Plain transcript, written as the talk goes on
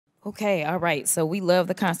Okay, all right. So we love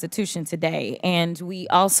the Constitution today. And we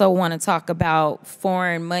also want to talk about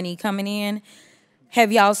foreign money coming in.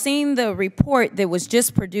 Have y'all seen the report that was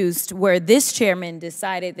just produced where this chairman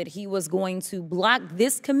decided that he was going to block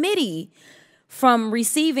this committee from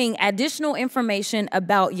receiving additional information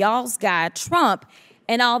about y'all's guy, Trump,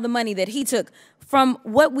 and all the money that he took? From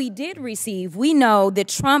what we did receive, we know that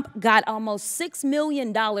Trump got almost $6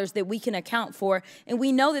 million that we can account for, and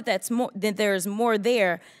we know that there's more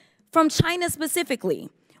there. From China specifically,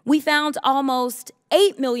 we found almost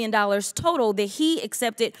 $8 million total that he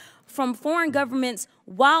accepted from foreign governments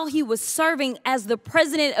while he was serving as the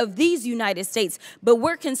president of these United States. But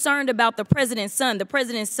we're concerned about the president's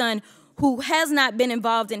son who has not been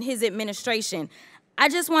involved in his administration. I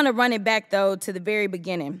just want to run it back, though, to the very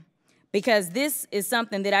beginning, because this is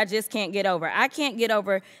something that I just can't get over. I can't get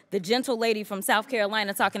over the gentle lady from South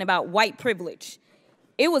Carolina talking about white privilege.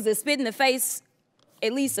 It was a spit in the face,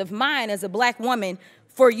 at least of mine as a black woman,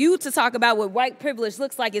 for you to talk about what white privilege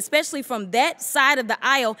looks like, especially from that side of the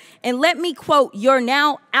aisle. And let me quote your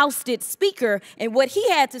now ousted speaker and what he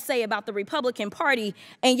had to say about the Republican Party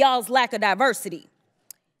and y'all's lack of diversity.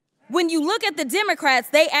 When you look at the Democrats,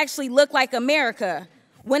 they actually look like America.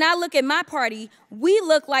 When I look at my party, we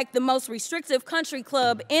look like the most restrictive country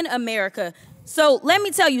club in America. So let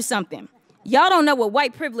me tell you something. Y'all don't know what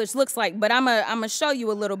white privilege looks like, but I'm gonna show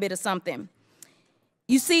you a little bit of something.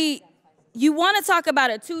 You see, you want to talk about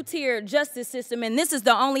a two-tier justice system, and this is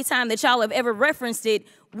the only time that y'all have ever referenced it,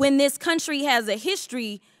 when this country has a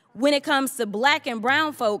history when it comes to black and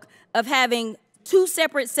brown folk of having two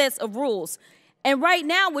separate sets of rules. And right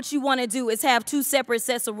now what you want to do is have two separate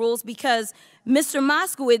sets of rules because Mr.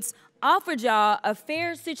 Moskowitz offered y'all a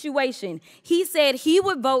fair situation. He said he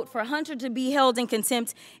would vote for Hunter to be held in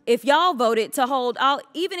contempt if y'all voted to hold all,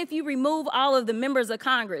 even if you remove all of the members of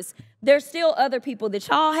Congress. There's still other people that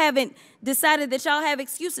y'all haven't decided that y'all have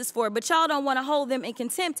excuses for, but y'all don't want to hold them in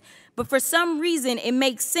contempt. But for some reason, it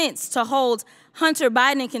makes sense to hold Hunter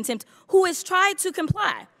Biden in contempt, who has tried to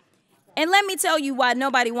comply. And let me tell you why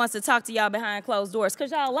nobody wants to talk to y'all behind closed doors, because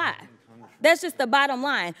y'all lie. That's just the bottom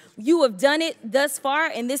line. You have done it thus far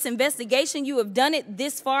in this investigation. You have done it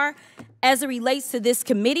this far as it relates to this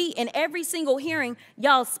committee. In every single hearing,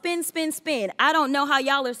 y'all spin, spin, spin. I don't know how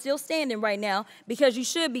y'all are still standing right now because you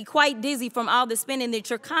should be quite dizzy from all the spinning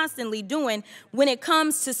that you're constantly doing when it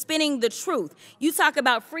comes to spinning the truth. You talk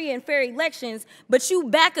about free and fair elections, but you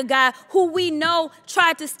back a guy who we know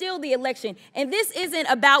tried to steal the election. And this isn't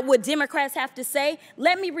about what Democrats have to say.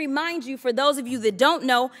 Let me remind you, for those of you that don't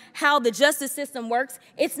know how the justice system works,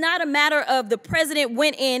 it's not a matter of the president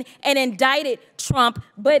went in and indicted Trump,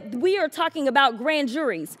 but we are talking about grand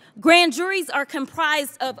juries. Grand juries are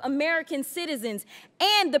comprised of American citizens,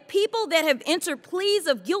 and the people that have entered pleas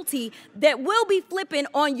of guilty that will be flipping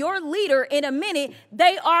on your leader in a minute,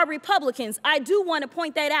 they are Republicans. I do want to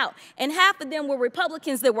point that out. And half of them were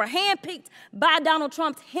Republicans that were handpicked by Donald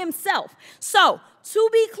Trump himself. So, to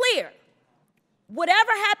be clear,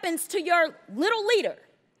 whatever happens to your little leader,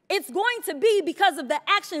 it's going to be because of the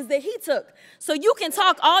actions that he took. So you can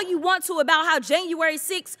talk all you want to about how January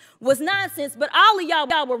 6th was nonsense, but all of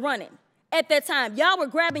y'all were running at that time. Y'all were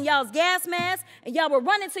grabbing y'all's gas masks and y'all were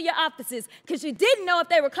running to your offices because you didn't know if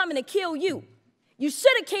they were coming to kill you. You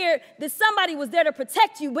should have cared that somebody was there to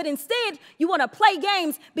protect you, but instead you want to play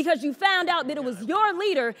games because you found out that it was your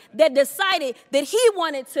leader that decided that he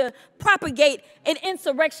wanted to propagate an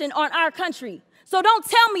insurrection on our country. So don't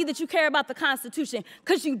tell me that you care about the Constitution,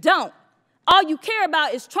 because you don't. All you care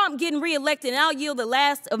about is Trump getting reelected, and I'll yield the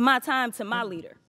last of my time to my leader.